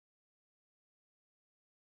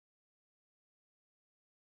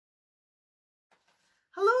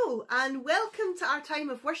Hello and welcome to our time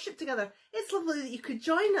of worship together. It's lovely that you could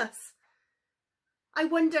join us. I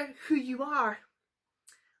wonder who you are.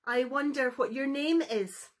 I wonder what your name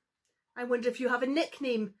is. I wonder if you have a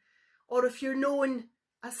nickname or if you're known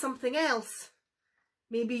as something else.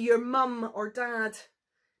 Maybe your mum or dad.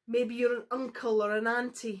 Maybe you're an uncle or an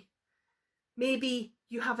auntie. Maybe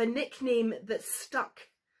you have a nickname that's stuck.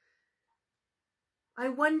 I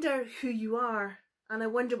wonder who you are and I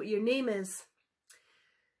wonder what your name is.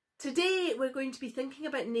 Today we're going to be thinking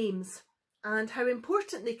about names and how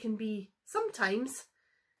important they can be sometimes,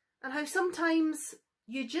 and how sometimes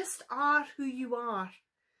you just are who you are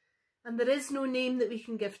and there is no name that we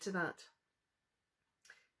can give to that.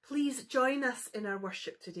 Please join us in our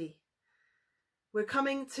worship today. We're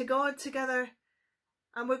coming to God together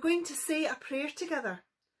and we're going to say a prayer together.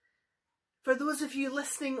 For those of you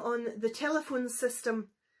listening on the telephone system,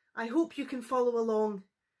 I hope you can follow along.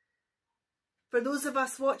 For those of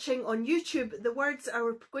us watching on YouTube, the words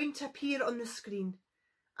are going to appear on the screen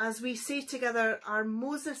as we say together our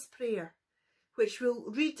Moses prayer, which we'll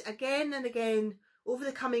read again and again over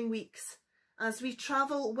the coming weeks as we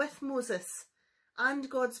travel with Moses and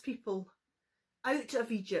God's people out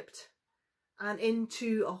of Egypt and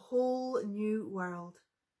into a whole new world.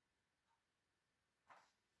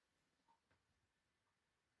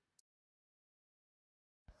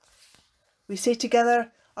 We say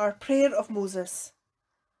together our prayer of Moses.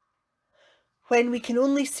 When we can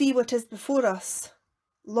only see what is before us,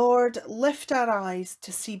 Lord, lift our eyes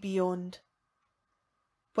to see beyond.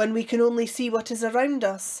 When we can only see what is around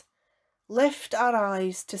us, lift our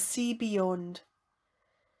eyes to see beyond.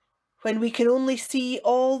 When we can only see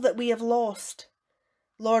all that we have lost,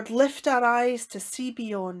 Lord, lift our eyes to see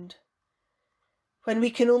beyond. When we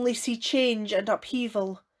can only see change and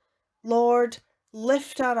upheaval, Lord,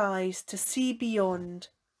 lift our eyes to see beyond.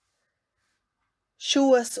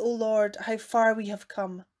 Show us, O Lord, how far we have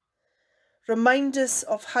come. Remind us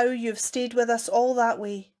of how you have stayed with us all that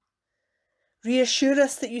way. Reassure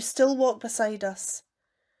us that you still walk beside us.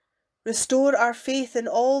 Restore our faith in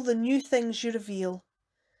all the new things you reveal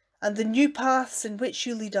and the new paths in which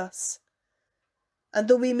you lead us. And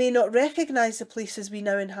though we may not recognise the places we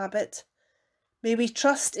now inhabit, may we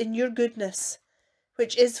trust in your goodness,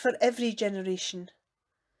 which is for every generation.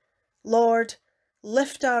 Lord,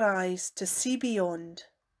 lift our eyes to see beyond.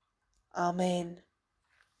 Amen.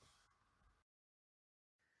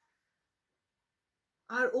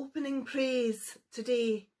 Our opening praise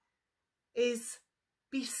today is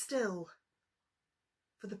 "Be still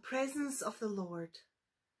for the presence of the Lord."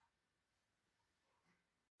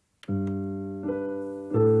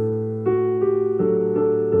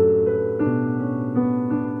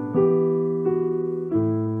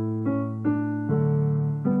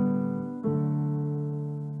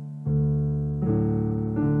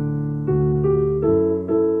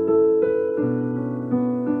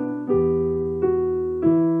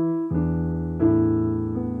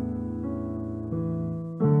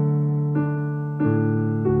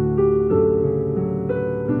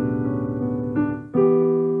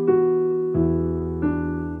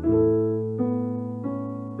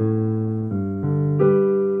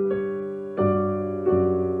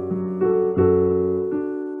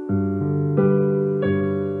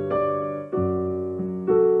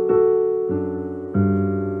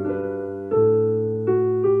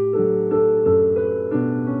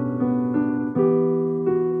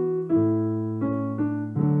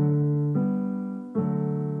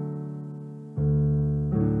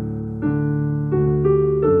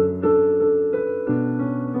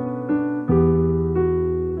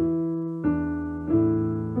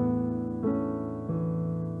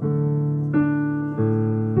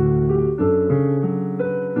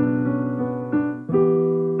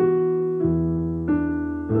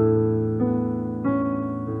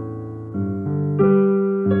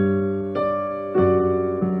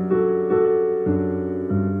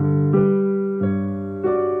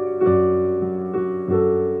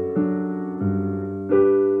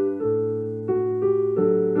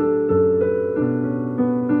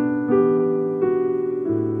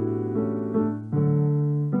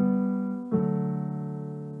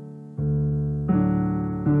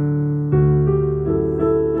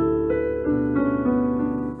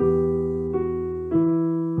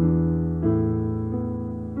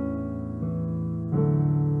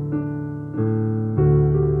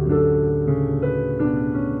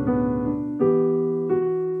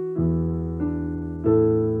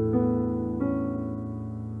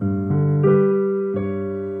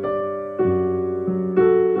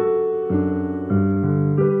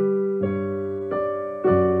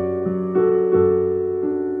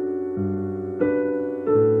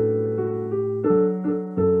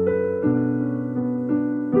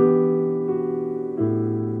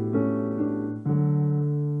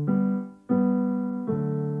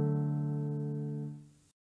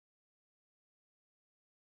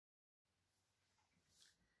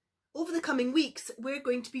 coming weeks, we're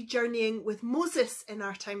going to be journeying with Moses in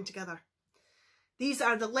our time together. These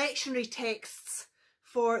are the lectionary texts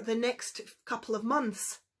for the next couple of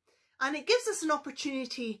months, and it gives us an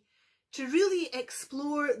opportunity to really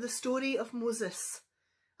explore the story of Moses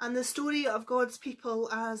and the story of God's people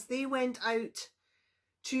as they went out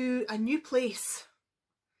to a new place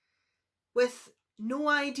with no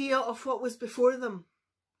idea of what was before them.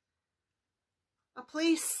 A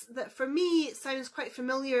place that for me sounds quite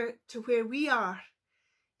familiar to where we are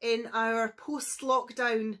in our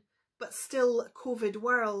post-lockdown but still COVID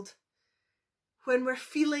world, when we're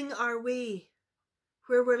feeling our way,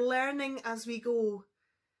 where we're learning as we go,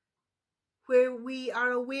 where we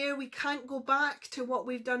are aware we can't go back to what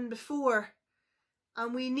we've done before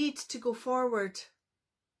and we need to go forward.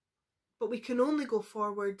 But we can only go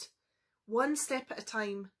forward one step at a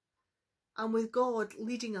time and with God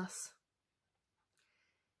leading us.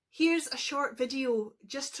 Here's a short video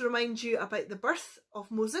just to remind you about the birth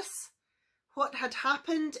of Moses, what had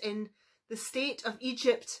happened in the state of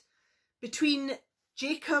Egypt between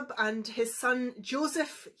Jacob and his son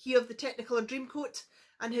Joseph, he of the Technicolor Dreamcoat,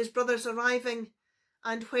 and his brothers arriving,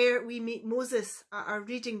 and where we meet Moses at our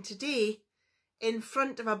reading today in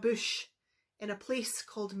front of a bush in a place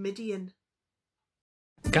called Midian.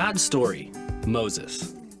 God's story,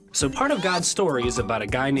 Moses. So part of God's story is about a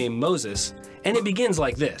guy named Moses, and it begins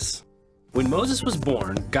like this. When Moses was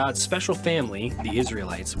born, God's special family, the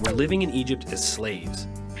Israelites, were living in Egypt as slaves.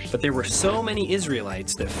 But there were so many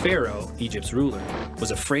Israelites that Pharaoh, Egypt's ruler,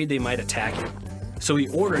 was afraid they might attack him. So he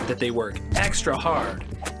ordered that they work extra hard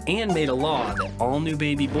and made a law that all new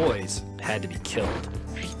baby boys had to be killed.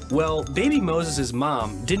 Well, baby Moses'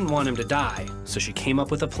 mom didn't want him to die, so she came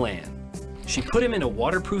up with a plan. She put him in a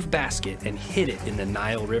waterproof basket and hid it in the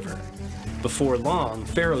Nile River. Before long,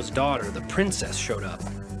 Pharaoh's daughter, the princess, showed up.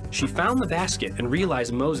 She found the basket and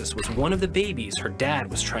realized Moses was one of the babies her dad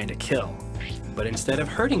was trying to kill. But instead of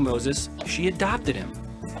hurting Moses, she adopted him.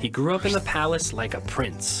 He grew up in the palace like a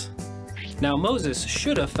prince. Now Moses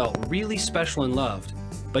should have felt really special and loved,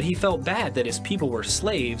 but he felt bad that his people were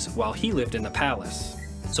slaves while he lived in the palace.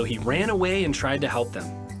 So he ran away and tried to help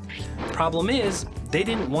them. Problem is, they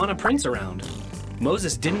didn't want a prince around.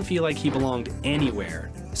 Moses didn't feel like he belonged anywhere,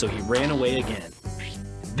 so he ran away again.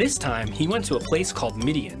 This time, he went to a place called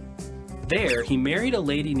Midian. There, he married a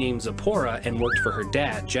lady named Zipporah and worked for her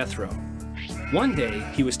dad, Jethro. One day,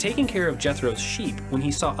 he was taking care of Jethro's sheep when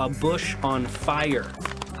he saw a bush on fire.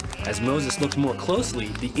 As Moses looked more closely,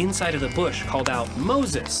 the inside of the bush called out,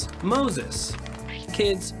 "Moses! Moses!"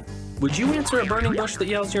 Kids, would you answer a burning bush that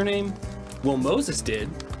yells your name? Well, Moses did.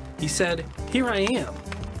 He said, "Here I am."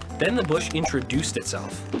 Then the bush introduced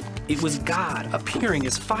itself. It was God appearing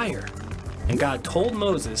as fire. And God told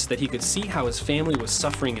Moses that he could see how his family was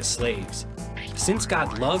suffering as slaves. Since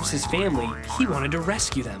God loves his family, he wanted to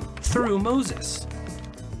rescue them through Moses.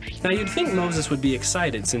 Now you'd think Moses would be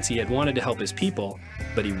excited since he had wanted to help his people,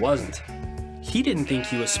 but he wasn't. He didn't think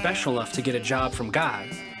he was special enough to get a job from God.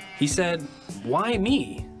 He said, "Why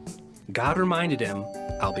me?" God reminded him,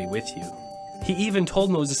 "I'll be with you." He even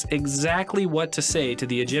told Moses exactly what to say to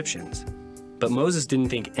the Egyptians. But Moses didn't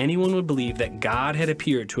think anyone would believe that God had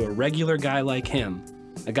appeared to a regular guy like him,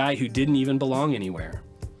 a guy who didn't even belong anywhere.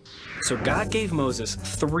 So God gave Moses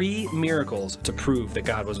 3 miracles to prove that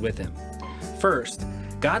God was with him. First,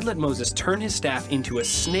 God let Moses turn his staff into a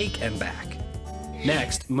snake and back.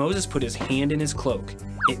 Next, Moses put his hand in his cloak.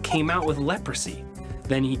 It came out with leprosy.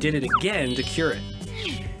 Then he did it again to cure it.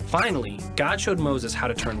 Finally, God showed Moses how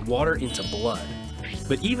to turn water into blood.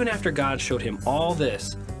 But even after God showed him all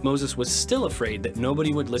this, Moses was still afraid that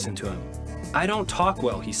nobody would listen to him. "I don't talk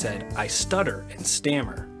well," he said. "I stutter and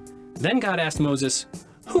stammer." Then God asked Moses,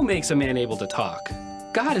 "Who makes a man able to talk?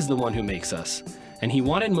 God is the one who makes us." And he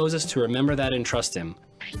wanted Moses to remember that and trust him.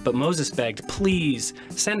 But Moses begged, "Please,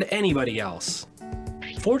 send anybody else."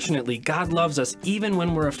 Fortunately, God loves us even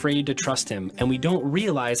when we're afraid to trust him and we don't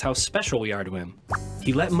realize how special we are to him.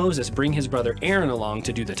 He let Moses bring his brother Aaron along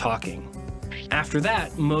to do the talking. After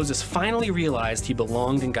that, Moses finally realized he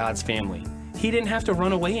belonged in God's family. He didn't have to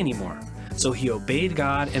run away anymore, so he obeyed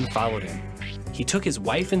God and followed him. He took his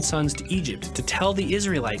wife and sons to Egypt to tell the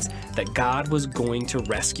Israelites that God was going to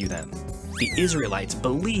rescue them. The Israelites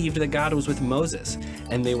believed that God was with Moses,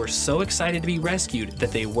 and they were so excited to be rescued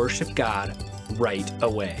that they worshiped God right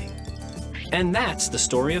away. And that's the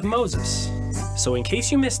story of Moses. So in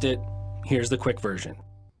case you missed it, here's the quick version.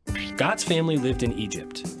 God's family lived in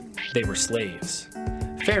Egypt. They were slaves.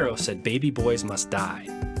 Pharaoh said baby boys must die.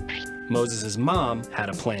 Moses' mom had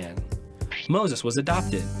a plan. Moses was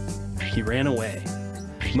adopted. He ran away.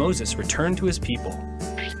 Moses returned to his people.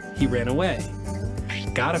 He ran away.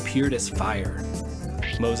 God appeared as fire.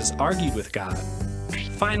 Moses argued with God.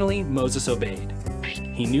 Finally, Moses obeyed.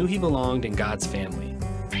 He knew he belonged in God's family.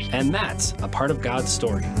 And that's a part of God's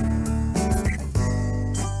story.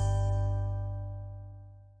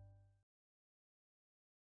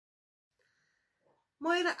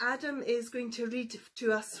 Moira Adam is going to read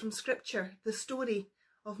to us from Scripture the story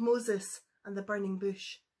of Moses and the burning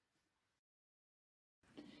bush.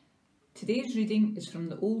 Today's reading is from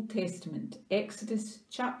the Old Testament, Exodus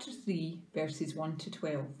chapter 3, verses 1 to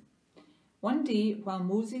 12. One day, while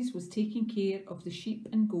Moses was taking care of the sheep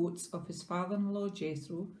and goats of his father-in-law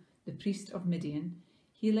Jethro, the priest of Midian,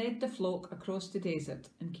 he led the flock across the desert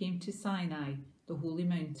and came to Sinai, the holy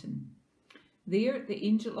mountain. There the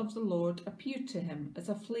angel of the Lord appeared to him as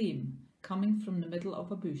a flame coming from the middle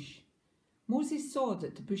of a bush. Moses saw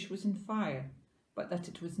that the bush was on fire, but that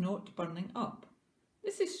it was not burning up.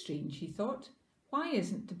 This is strange, he thought. Why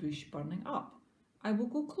isn't the bush burning up? I will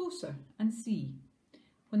go closer and see.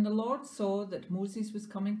 When the Lord saw that Moses was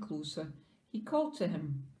coming closer, he called to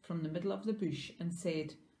him from the middle of the bush and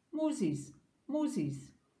said, "Moses,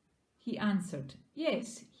 Moses." He answered,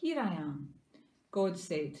 "Yes, here I am." God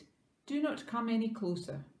said, "Do not come any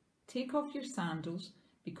closer. Take off your sandals,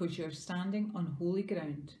 because you are standing on holy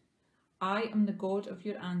ground. I am the God of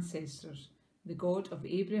your ancestors, the God of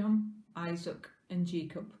Abraham, Isaac, and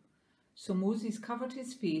Jacob." So Moses covered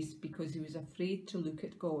his face because he was afraid to look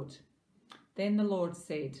at God. Then the Lord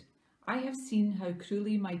said, "I have seen how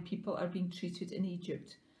cruelly my people are being treated in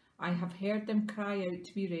Egypt. I have heard them cry out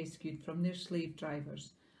to be rescued from their slave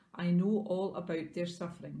drivers. I know all about their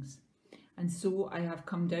sufferings. And so I have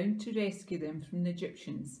come down to rescue them from the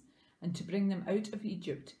Egyptians and to bring them out of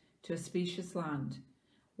Egypt to a spacious land,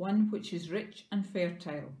 one which is rich and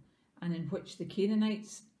fertile, and in which the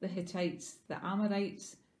Canaanites, the Hittites, the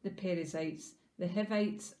Amorites, the Perizzites, the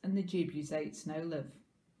Hivites, and the Jebusites now live.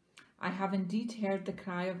 I have indeed heard the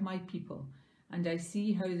cry of my people, and I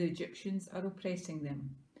see how the Egyptians are oppressing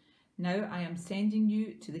them. Now I am sending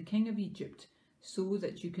you to the king of Egypt, so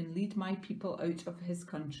that you can lead my people out of his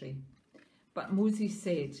country." But Moses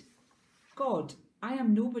said, "God, I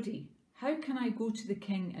am nobody. How can I go to the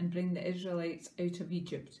king and bring the Israelites out of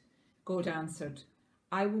Egypt?" God answered,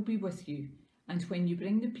 "I will be with you, and when you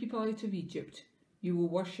bring the people out of Egypt, you will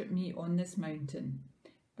worship me on this mountain.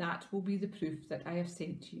 That will be the proof that I have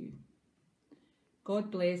said to you."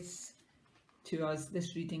 God bless to us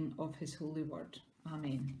this reading of his holy word.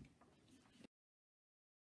 Amen.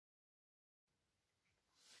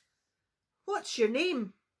 What's your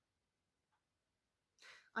name?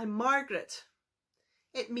 I'm Margaret.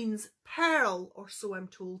 It means pearl, or so I'm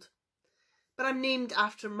told. But I'm named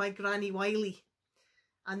after my Granny Wiley.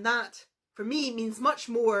 And that, for me, means much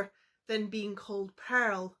more than being called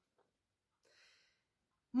Pearl.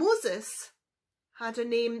 Moses had a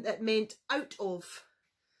name that meant out of.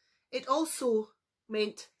 It also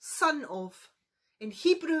meant son of. In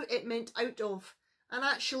Hebrew, it meant out of. And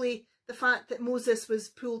actually, the fact that Moses was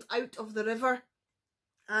pulled out of the river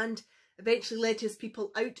and eventually led his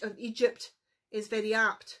people out of Egypt is very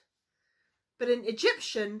apt. But in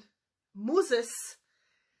Egyptian, Moses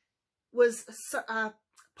was a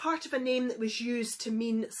part of a name that was used to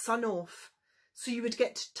mean son of. So you would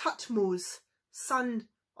get Tutmos, son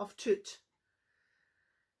of Tut.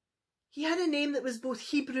 He had a name that was both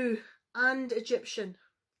Hebrew and Egyptian.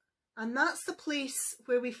 And that's the place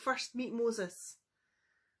where we first meet Moses.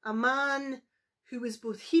 A man who was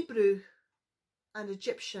both Hebrew and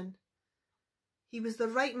Egyptian. He was the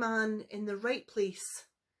right man in the right place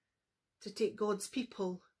to take God's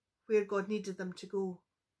people where God needed them to go.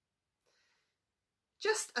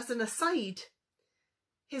 Just as an aside,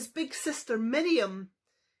 his big sister Miriam,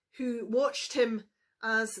 who watched him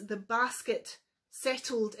as the basket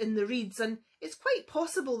settled in the reeds, and it's quite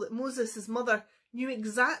possible that Moses' mother knew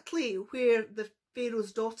exactly where the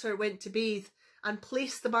Pharaoh's daughter went to bathe and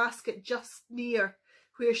placed the basket just near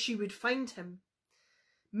where she would find him.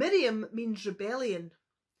 Miriam means rebellion,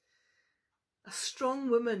 a strong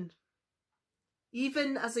woman,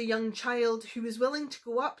 even as a young child who was willing to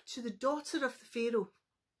go up to the daughter of the Pharaoh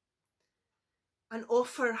and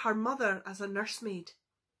offer her mother as a nursemaid.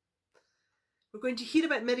 We're going to hear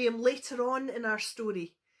about Miriam later on in our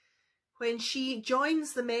story, when she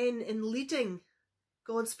joins the men in leading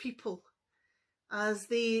God's people as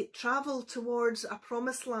they travel towards a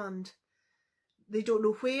promised land. They don't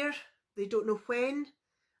know where, they don't know when,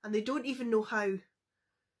 and they don't even know how.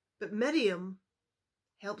 But Miriam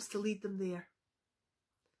helps to lead them there.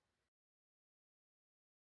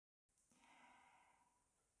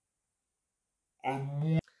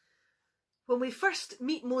 When we first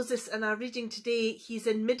meet Moses in our reading today, he's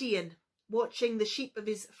in Midian. watching the sheep of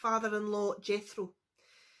his father-in-law Jethro,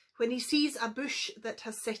 when he sees a bush that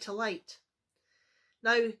has set alight.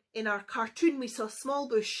 Now, in our cartoon we saw a small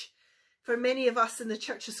bush. For many of us in the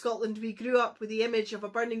Church of Scotland, we grew up with the image of a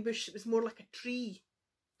burning bush that was more like a tree.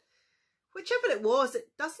 Whichever it was, it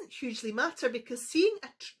doesn't hugely matter, because seeing a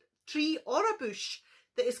tree or a bush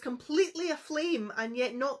that is completely aflame and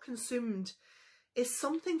yet not consumed is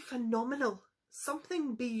something phenomenal,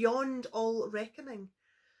 something beyond all reckoning.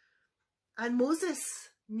 And Moses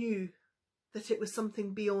knew that it was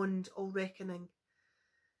something beyond all reckoning.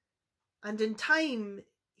 And in time,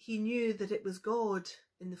 he knew that it was God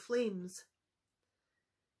in the flames.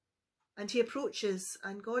 And he approaches,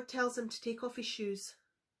 and God tells him to take off his shoes.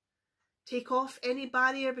 Take off any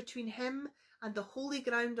barrier between him and the holy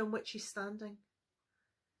ground on which he's standing,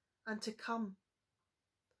 and to come.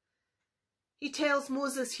 He tells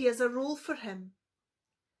Moses he has a role for him.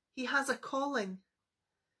 He has a calling,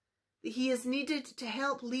 that he is needed to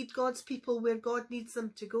help lead God's people where God needs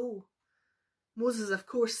them to go. Moses, of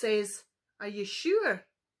course, says, "Are you sure?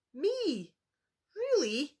 Me?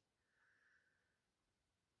 Really?"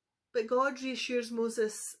 But God reassures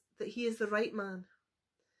Moses that he is the right man,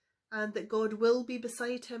 and that God will be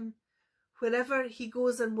beside him wherever he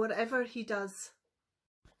goes and whatever he does.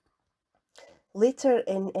 Later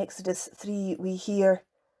in Exodus 3 we hear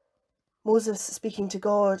Moses speaking to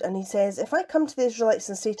God, and he says, "If I come to the Israelites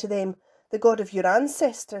and say to them, 'The God of your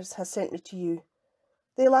ancestors has sent me to you,'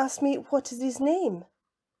 they'll ask me, 'What is his name?'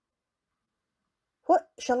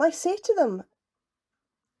 What shall I say to them?"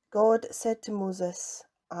 God said to Moses,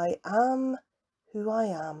 "I am who I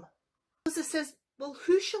am." Moses says, "Well,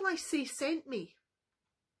 who shall I say sent me?"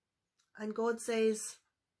 And God says,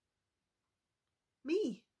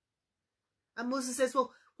 "Me." And Moses says,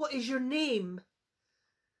 "Well, what is your name?"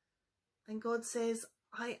 And God says,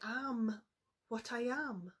 "I am what I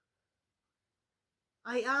am.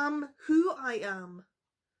 I am who I am.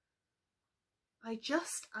 I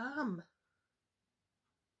just am."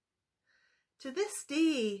 To this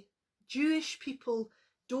day, Jewish people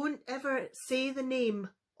don't ever say the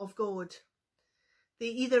name of God. They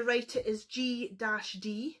either write it as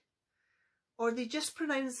G-D, or they just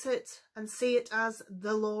pronounce it and say it as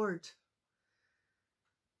the Lord.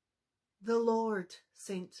 The Lord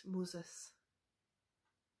sent Moses.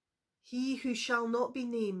 He who shall not be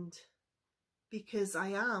named, because I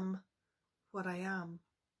am what I am.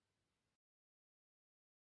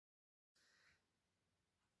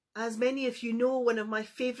 As many of you know, one of my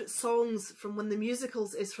favourite songs from one of the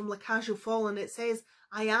musicals is from La Cage aux Folles, and it says,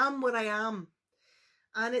 "I am what I am."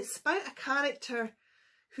 And it's about a character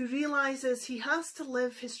who realises he has to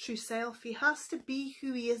live his true self. He has to be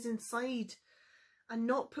who he is inside and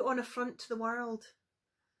not put on a front to the world.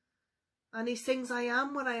 And he sings, "I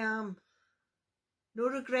am what I am. No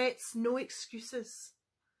regrets, no excuses.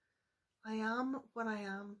 I am what I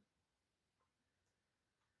am."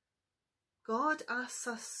 God asks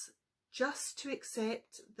us just to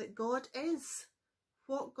accept that God is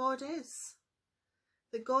what God is.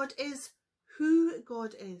 That God is who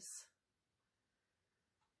God is.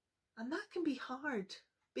 And that can be hard,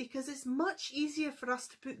 because it's much easier for us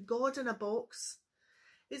to put God in a box.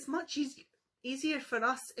 It's much easier for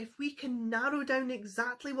us if we can narrow down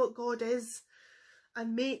exactly what God is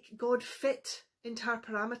and make God fit into our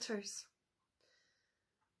parameters.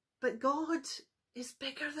 But God is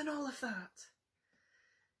bigger than all of that.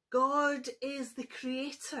 God is the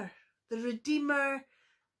creator, the redeemer,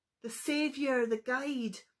 the saviour, the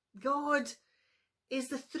guide. God is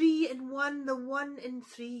the three in one, the one in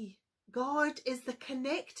three. God is the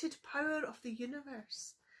connected power of the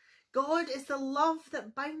universe. God is the love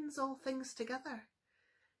that binds all things together.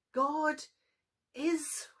 God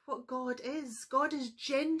is what God is. God is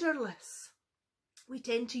genderless. We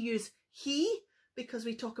tend to use he because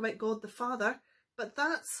we talk about God the Father, but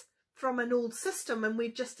that's from an old system and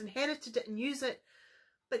we've just inherited it and use it.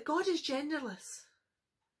 But God is genderless.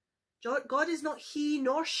 God is not he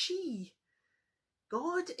nor she.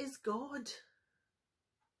 God is God.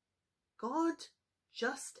 God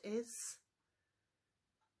just is.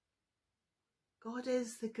 God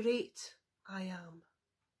is the great I am.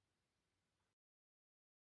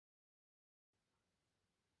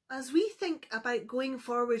 As we think about going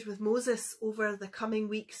forward with Moses over the coming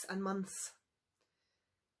weeks and months,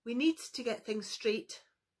 we need to get things straight.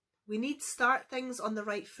 We need to start things on the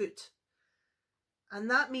right foot. And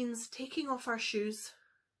that means taking off our shoes,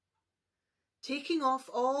 taking off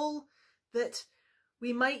all that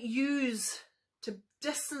we might use to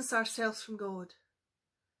distance ourselves from God,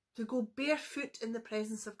 to go barefoot in the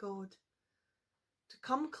presence of God, to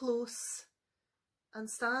come close and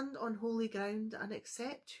stand on holy ground and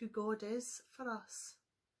accept who God is for us.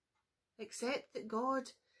 Accept that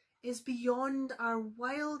God is beyond our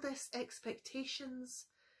wildest expectations,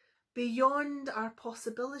 beyond our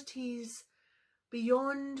possibilities,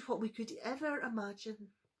 beyond what we could ever imagine.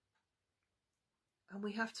 And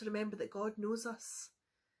we have to remember that God knows us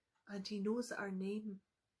and He knows our name.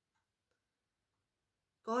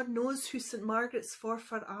 God knows who St Margarets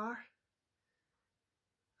Forfar are.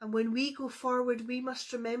 And when we go forward, we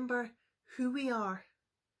must remember who we are,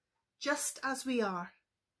 just as we are,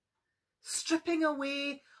 stripping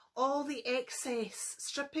away all the excess,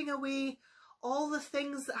 stripping away all the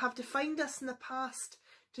things that have defined us in the past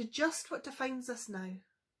to just what defines us now.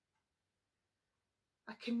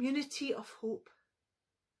 A community of hope,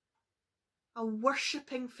 a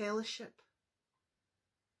worshipping fellowship,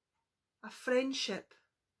 a friendship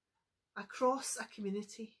across a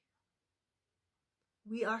community.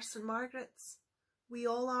 We are St Margaret's, we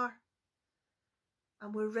all are,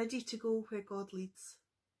 and we're ready to go where God leads.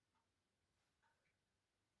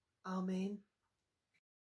 Amen.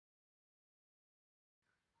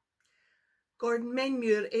 Gordon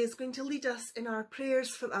Menmuir is going to lead us in our prayers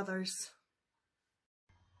for others.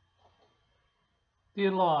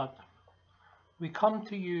 Dear Lord, we come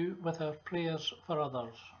to you with our prayers for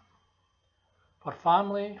others, for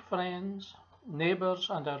family, friends, neighbours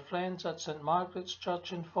and our friends at St Margaret's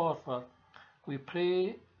Church in Forfar. We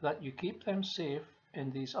pray that you keep them safe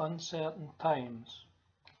in these uncertain times.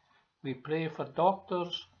 We pray for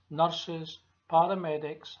doctors, nurses,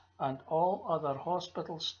 paramedics and all other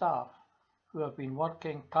hospital staff who have been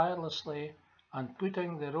working tirelessly and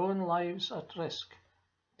putting their own lives at risk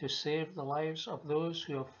to save the lives of those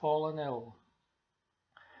who have fallen ill.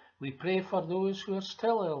 We pray for those who are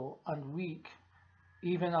still ill and weak,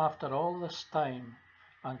 even after all this time,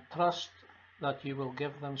 and trust that you will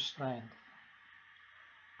give them strength.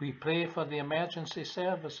 We pray for the emergency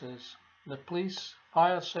services, the police,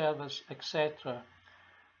 fire service, etc.,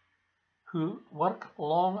 who work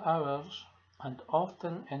long hours and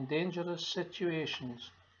often in dangerous situations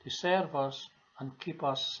to serve us and keep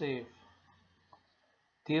us safe.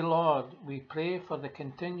 Dear Lord, we pray for the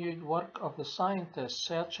continued work of the scientists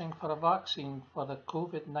searching for a vaccine for the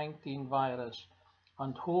COVID-19 virus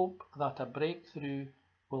and hope that a breakthrough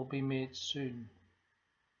will be made soon.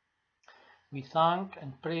 We thank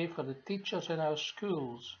and pray for the teachers in our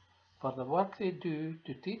schools for the work they do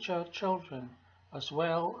to teach our children as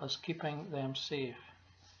well as keeping them safe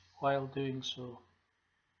while doing so.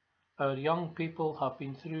 Our young people have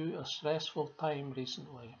been through a stressful time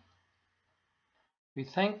recently. We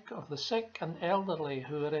think of the sick and elderly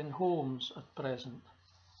who are in homes at present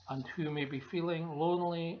and who may be feeling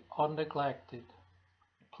lonely or neglected.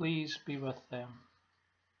 Please be with them.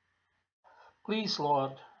 Please,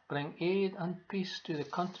 Lord, bring aid and peace to the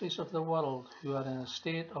countries of the world who are in a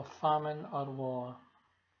state of famine or war,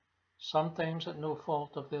 sometimes at no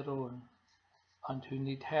fault of their own, and who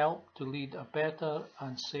need help to lead a better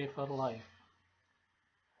and safer life.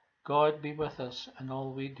 God be with us in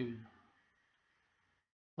all we do.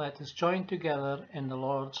 Let us join together in the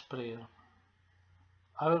Lord's Prayer.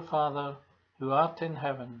 Our Father, who art in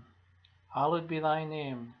heaven, hallowed be thy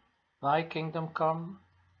name. Thy kingdom come,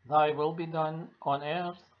 thy will be done on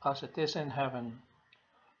earth as it is in heaven.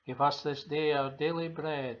 Give us this day our daily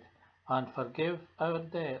bread, and forgive our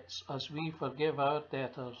debts as we forgive our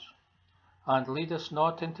debtors. And lead us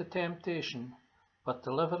not into temptation, but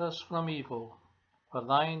deliver us from evil. For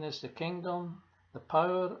thine is the kingdom, the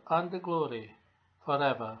power, and the glory,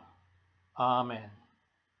 forever. Amen.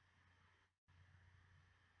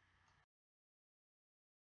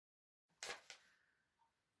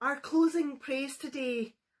 Our closing praise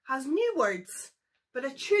today has new words, but a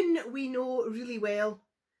tune we know really well.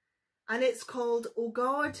 And it's called, O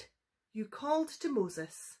God, You Called to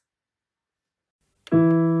Moses.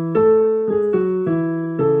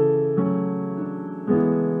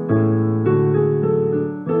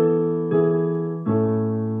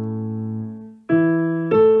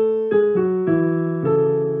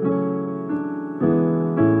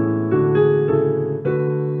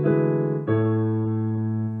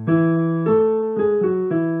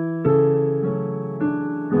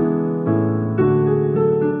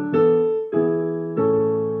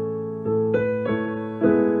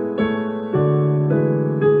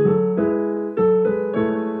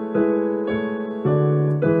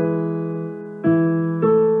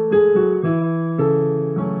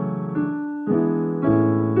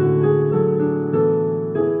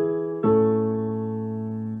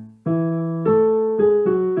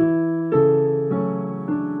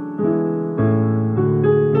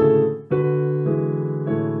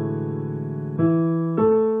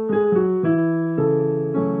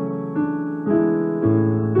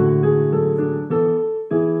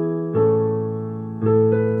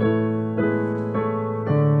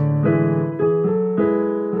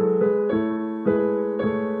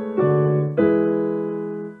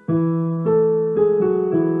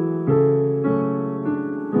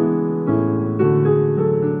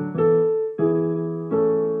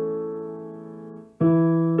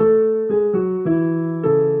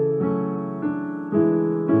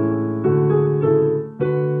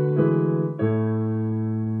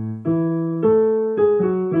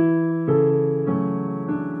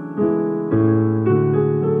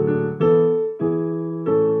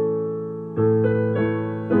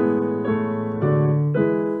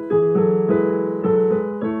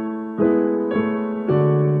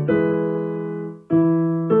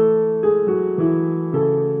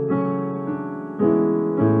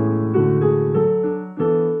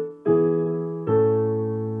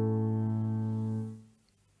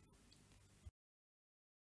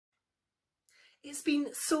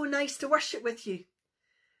 nice to worship with you.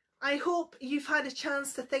 I hope you've had a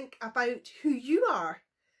chance to think about who you are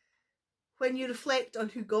when you reflect on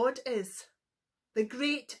who God is, the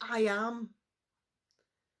great I am.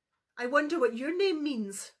 I wonder what your name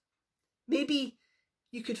means. Maybe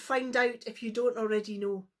you could find out if you don't already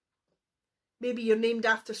know. Maybe you're named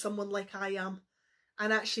after someone like I am,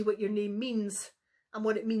 and actually what your name means and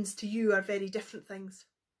what it means to you are very different things.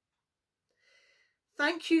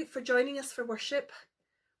 Thank you for joining us for worship.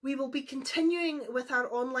 We will be continuing with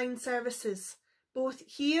our online services, both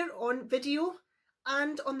here on video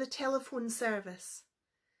and on the telephone service.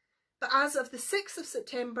 But as of the 6th of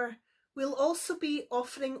September, we'll also be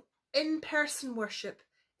offering in-person worship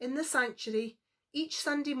in the sanctuary each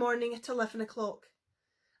Sunday morning at 11 o'clock.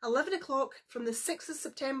 11 o'clock from the 6th of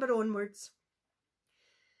September onwards.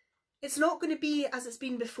 It's not going to be as it's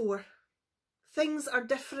been before. Things are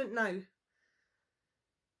different now.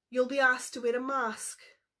 You'll be asked to wear a mask.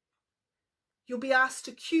 You'll be asked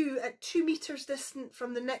to queue at 2 metres distant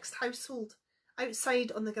from the next household, outside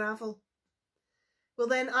on the gravel. We'll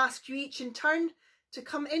then ask you each in turn to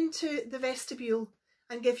come into the vestibule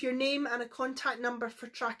and give your name and a contact number for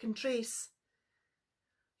track and trace.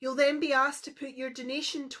 You'll then be asked to put your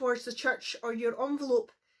donation towards the church or your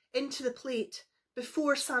envelope into the plate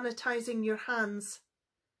before sanitising your hands.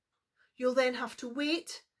 You'll then have to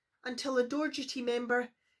wait until a door duty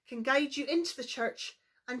member can guide you into the church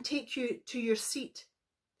and take you to your seat.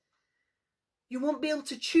 You won't be able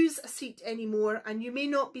to choose a seat anymore, and you may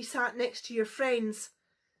not be sat next to your friends.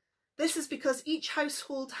 This is because each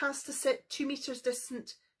household has to sit 2 metres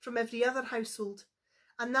distant from every other household,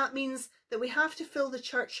 and that means that we have to fill the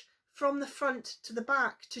church from the front to the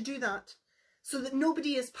back to do that, so that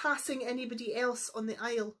nobody is passing anybody else on the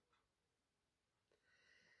aisle.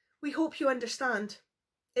 We hope you understand.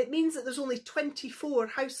 It means that there's only 24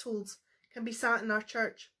 households can be sat in our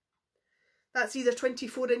church. That's either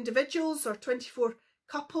 24 individuals or 24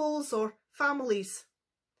 couples or families.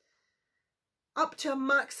 Up to a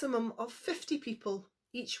maximum of 50 people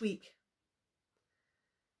each week.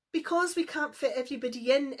 Because we can't fit everybody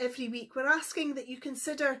in every week, we're asking that you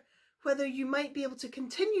consider whether you might be able to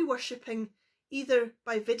continue worshipping either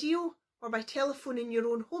by video or by telephone in your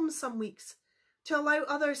own home some weeks, to allow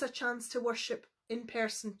others a chance to worship in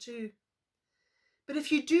person too. But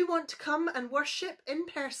if you do want to come and worship in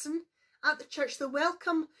person at the church, the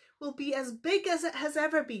welcome will be as big as it has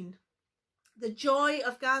ever been. The joy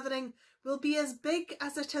of gathering will be as big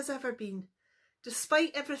as it has ever been,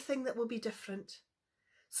 despite everything that will be different.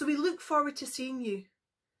 So we look forward to seeing you.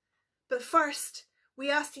 But first, we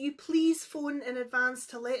ask that you please phone in advance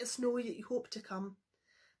to let us know that you hope to come.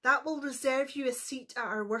 That will reserve you a seat at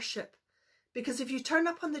our worship, because if you turn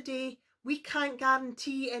up on the day, we can't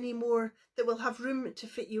guarantee anymore that we'll have room to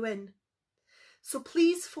fit you in. So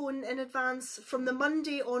please phone in advance from the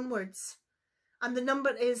Monday onwards, and the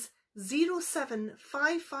number is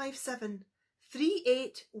 07557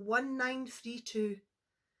 381932.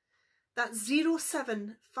 That's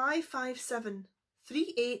 07557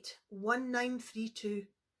 381932.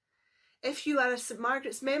 If you are a St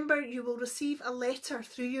Margaret's member, you will receive a letter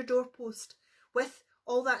through your doorpost with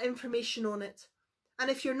all that information on it. And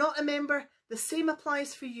if you're not a member, the same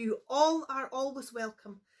applies for you. All are always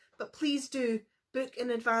welcome, but please do book in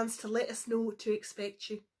advance to let us know to expect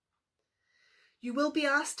you. You will be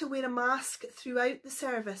asked to wear a mask throughout the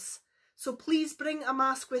service, so please bring a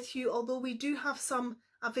mask with you, although we do have some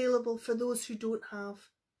available for those who don't have.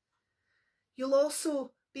 You'll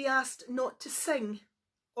also be asked not to sing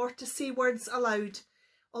or to say words aloud,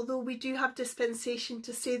 although we do have dispensation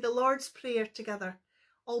to say the Lord's Prayer together,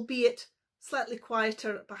 albeit slightly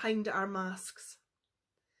quieter behind our masks.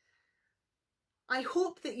 I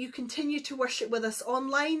hope that you continue to worship with us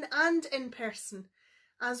online and in person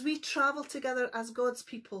as we travel together as God's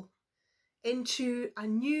people into a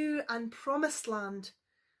new and promised land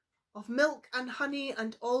of milk and honey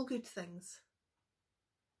and all good things.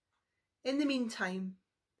 In the meantime,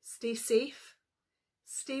 stay safe,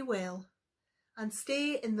 stay well, and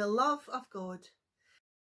stay in the love of God.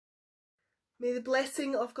 May the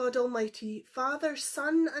blessing of God Almighty, Father,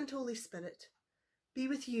 Son and Holy Spirit be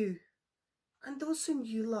with you and those whom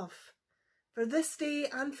you love, for this day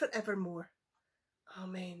and forevermore.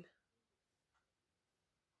 Amen.